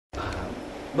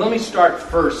But let me start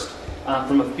first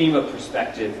from a FEMA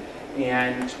perspective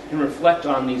and reflect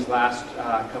on these last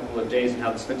couple of days and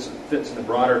how this fits in the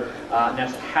broader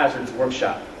Natural Hazards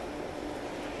Workshop.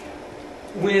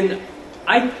 When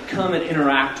I come and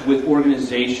interact with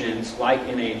organizations like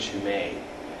NHMA,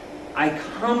 I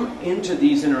come into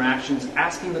these interactions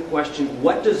asking the question,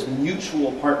 what does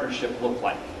mutual partnership look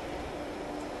like?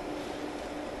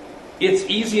 It's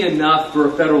easy enough for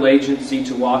a federal agency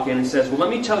to walk in and says, well, let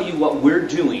me tell you what we're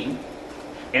doing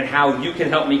and how you can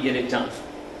help me get it done.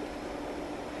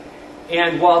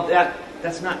 And while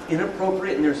that's not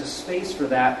inappropriate and there's a space for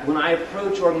that, when I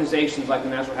approach organizations like the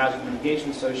Natural Hazards Mitigation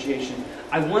Association,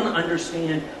 I want to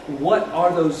understand what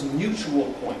are those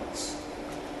mutual points.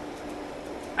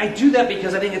 I do that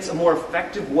because I think it's a more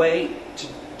effective way to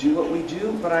do what we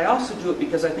do, but I also do it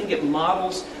because I think it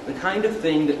models the kind of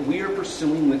thing that we are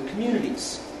pursuing with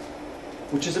communities,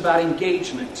 which is about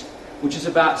engagement, which is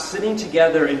about sitting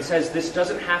together and says this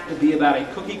doesn't have to be about a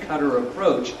cookie-cutter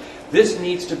approach. This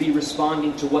needs to be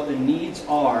responding to what the needs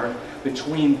are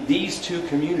between these two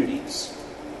communities.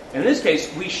 And in this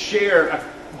case, we share a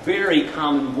very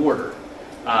common border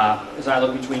as I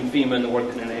look between FEMA and the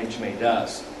work that NHMA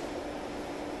does.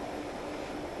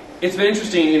 It's been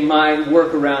interesting in my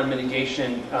work around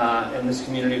mitigation in this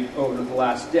community over the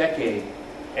last decade,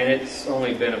 and it's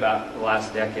only been about the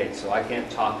last decade, so I can't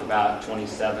talk about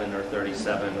 27 or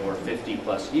 37 or 50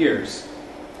 plus years.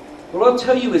 But what I'll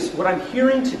tell you is what I'm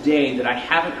hearing today that I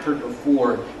haven't heard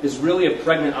before is really a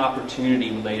pregnant opportunity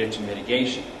related to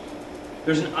mitigation.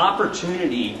 There's an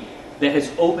opportunity that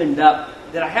has opened up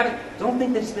that I don't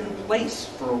think that's been in place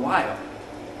for a while.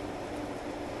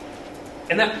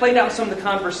 And that played out in some of the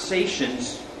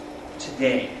conversations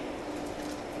today.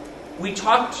 We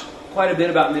talked quite a bit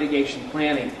about mitigation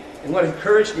planning. And what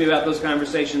encouraged me about those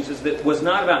conversations is that it was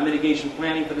not about mitigation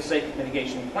planning for the sake of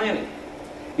mitigation planning.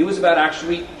 It was about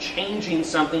actually changing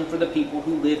something for the people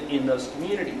who live in those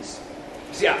communities.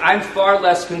 See, I'm far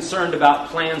less concerned about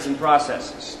plans and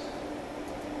processes.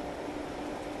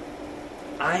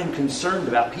 I am concerned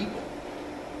about people.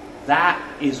 That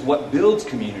is what builds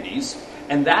communities.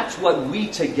 And that's what we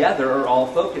together are all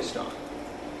focused on.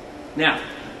 Now,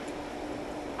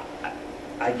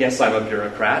 I guess I'm a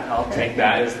bureaucrat. I'll take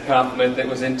that as the compliment that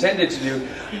was intended to do.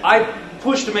 I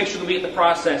push to make sure that we get the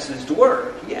processes to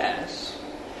work, yes.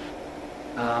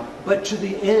 But to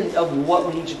the end of what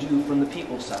we need to do from the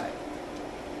people side.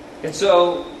 And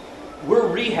so, we're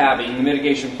rehabbing the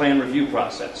mitigation plan review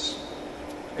process.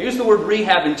 I use the word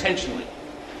rehab intentionally.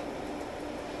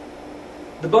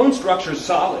 The bone structure is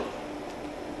solid.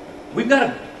 We've got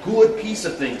a good piece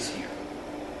of things here.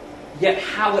 Yet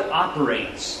how it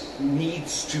operates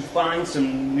needs to find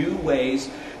some new ways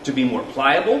to be more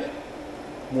pliable,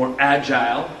 more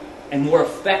agile, and more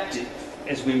effective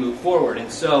as we move forward. And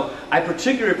so I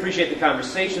particularly appreciate the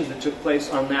conversations that took place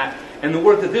on that and the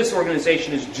work that this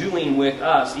organization is doing with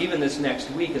us, even this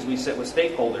next week as we sit with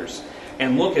stakeholders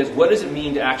and look at what does it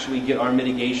mean to actually get our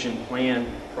mitigation plan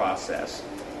process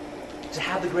to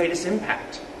have the greatest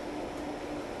impact.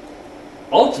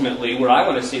 Ultimately, where I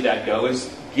want to see that go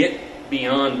is get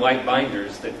beyond white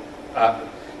binders that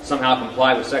somehow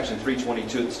comply with Section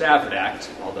 322 of the Stafford Act,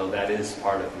 although that is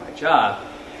part of my job,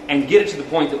 and get it to the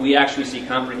point that we actually see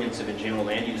comprehensive and general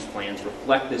land use plans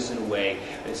reflect this in a way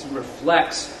that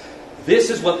reflects this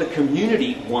is what the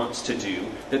community wants to do,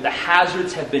 that the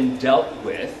hazards have been dealt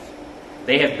with,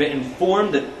 they have been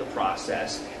informed of the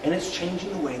process, and it's changing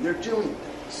the way they're doing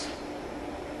things.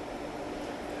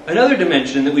 Another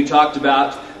dimension that we talked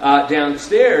about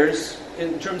downstairs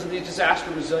in terms of the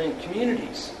disaster-resilient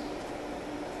communities.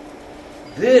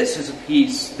 This is a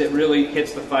piece that really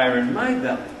hits the fire in my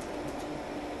belly.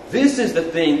 This is the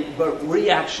thing where we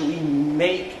actually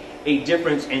make a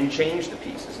difference and change the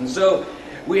pieces. And so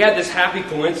we had this happy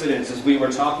coincidence as we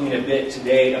were talking a bit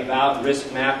today about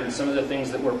risk map and some of the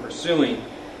things that we're pursuing.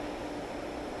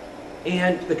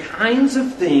 And the kinds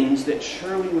of things that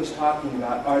Shirley was talking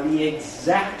about are the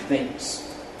exact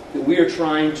things that we are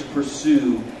trying to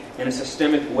pursue in a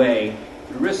systemic way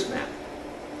through risk map.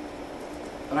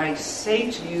 But I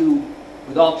say to you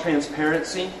with all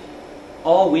transparency,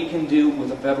 all we can do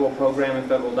with a federal program and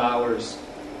federal dollars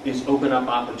is open up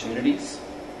opportunities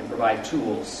and provide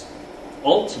tools.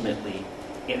 Ultimately,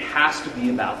 it has to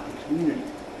be about the community.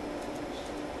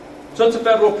 So it's a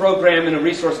federal program in a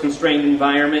resource-constrained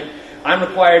environment. I'm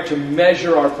required to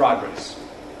measure our progress.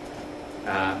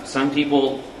 Some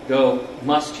people go,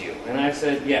 must you? And I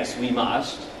said, yes, we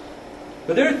must.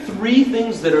 But there are three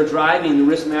things that are driving the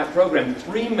risk map program,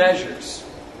 three measures.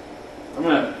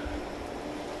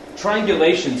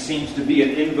 Triangulation seems to be an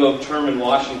in vogue term in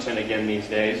Washington again these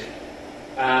days.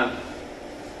 And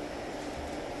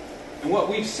what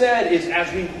we've said is,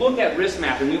 as we look at risk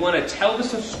mapping, we want to tell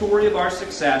this story of our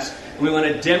success, and we want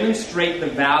to demonstrate the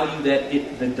value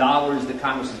that the dollars that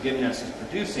Congress is giving us is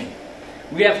producing.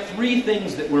 We have three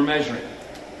things that we're measuring.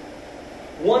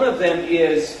 One of them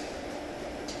is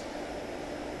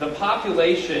the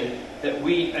population that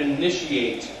we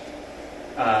initiate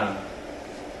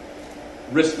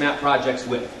risk map projects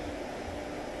with.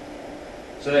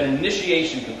 So that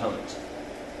initiation component.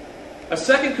 A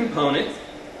second component,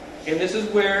 and this is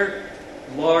where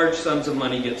large sums of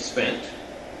money get spent,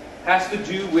 has to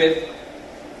do with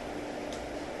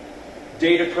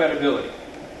data credibility.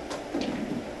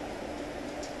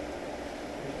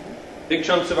 Big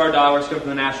chunks of our dollars come from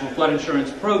the National Flood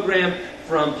Insurance Program,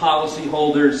 from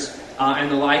policyholders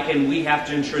and the like, and we have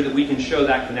to ensure that we can show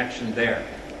that connection there.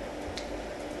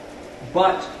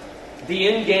 But the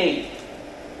end game,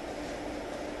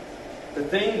 the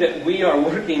thing that we are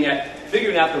working at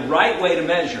figuring out the right way to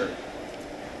measure,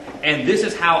 and this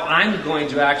is how I'm going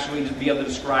to actually be able to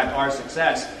describe our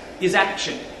success, is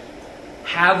action.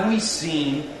 Have we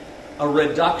seen a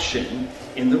reduction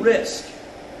in the risk?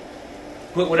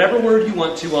 Put whatever word you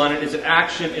want to on it. Is it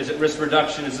action? Is it risk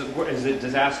reduction? Is it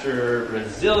disaster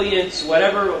resilience?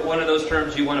 Whatever one of those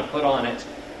terms you want to put on it.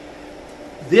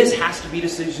 This has to be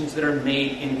decisions that are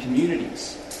made in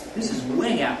communities. This is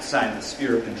way outside the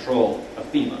sphere of control of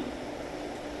FEMA.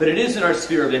 But it is in our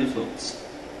sphere of influence.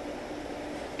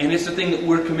 And it's the thing that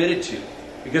we're committed to.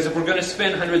 Because if we're going to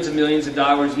spend hundreds of millions of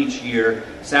dollars each year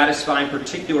satisfying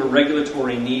particular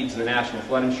regulatory needs in the National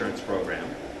Flood Insurance Program,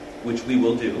 which we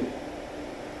will do,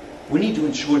 we need to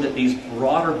ensure that these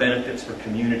broader benefits for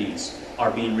communities are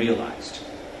being realized.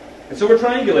 And so we're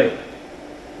triangulating.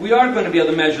 We are going to be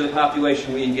able to measure the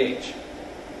population we engage.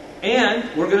 And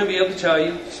we're going to be able to tell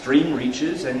you stream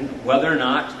reaches and whether or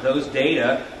not those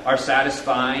data are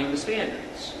satisfying the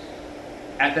standards.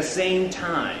 At the same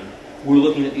time, we're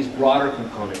looking at these broader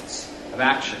components of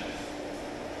action.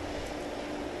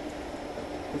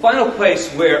 The final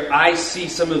place where I see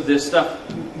some of this stuff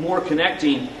more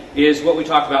connecting is what we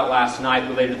talked about last night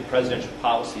related to the Presidential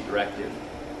Policy Directive.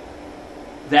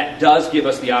 That does give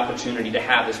us the opportunity to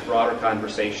have this broader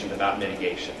conversation about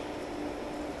mitigation.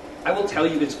 I will tell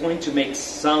you, it's going to make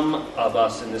some of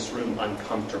us in this room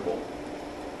uncomfortable.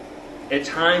 At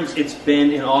times, it's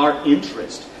been in our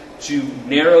interest to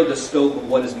narrow the scope of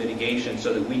what is mitigation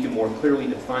so that we can more clearly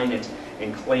define it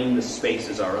and claim the space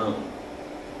as our own.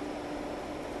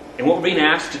 And what we're being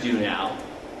asked to do now,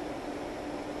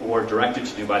 or directed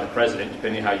to do by the President,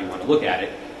 depending on how you want to look at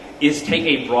it, is take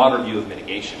a broader view of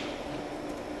mitigation.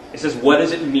 It says, what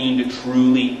does it mean to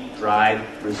truly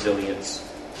drive resilience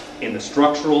in the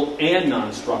structural and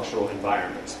non-structural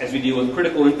environments as we deal with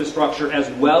critical infrastructure as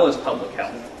well as public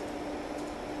health?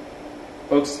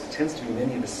 Folks, it tends to be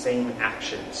many of the same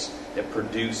actions that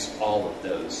produce all of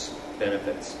those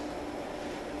benefits.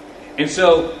 And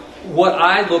so what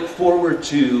I look forward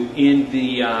to in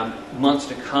the months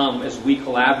to come as we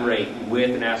collaborate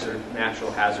with the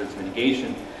Natural Hazards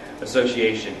Mitigation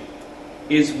Association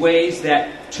is ways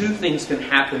that two things can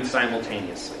happen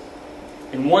simultaneously.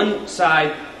 On one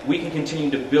side, we can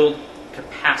continue to build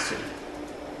capacity,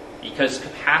 because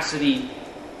capacity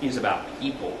is about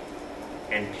people,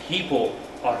 and people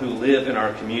are who live in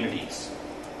our communities.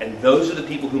 And those are the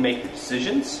people who make the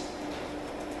decisions,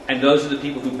 and those are the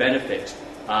people who benefit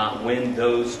when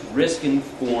those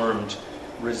risk-informed,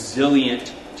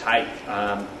 resilient type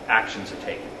actions are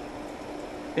taken.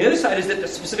 The other side is that the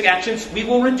specific actions, we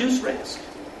will reduce risk.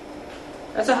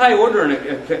 That's a high order.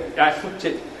 And I looked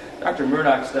at Dr.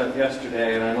 Murdoch's stuff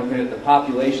yesterday, and I'm looking at the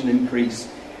population increase.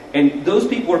 And those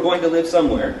people are going to live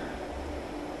somewhere.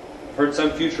 I've heard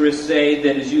some futurists say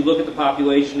that as you look at the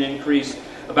population increase,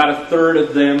 about a third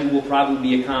of them will probably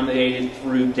be accommodated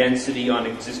through density on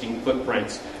existing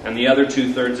footprints, and the other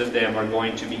two-thirds of them are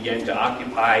going to begin to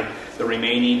occupy the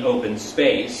remaining open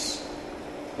space.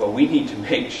 Well, we need to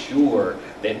make sure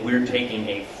that we're taking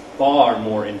a far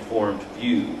more informed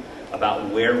view about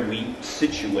where we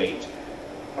situate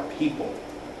our people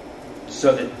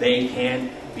so that they can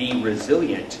be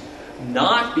resilient,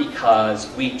 not because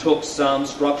we took some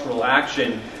structural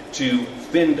action to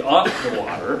fend off the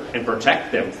water and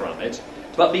protect them from it,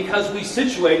 but because we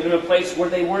situated them in a place where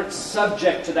they weren't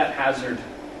subject to that hazard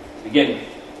to begin with.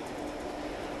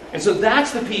 And so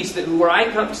that's the piece that where I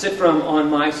come sit from on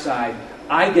my side,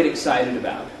 I get excited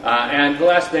about. And the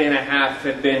last day and a half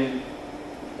have been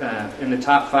in the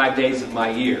top 5 days of my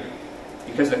year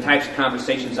because of the types of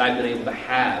conversations I've been able to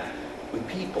have with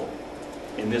people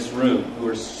in this room who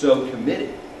are so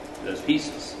committed to those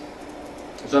pieces.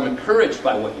 So I'm encouraged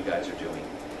by what you guys are doing.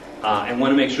 and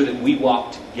want to make sure that we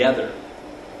walk together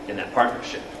in that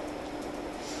partnership.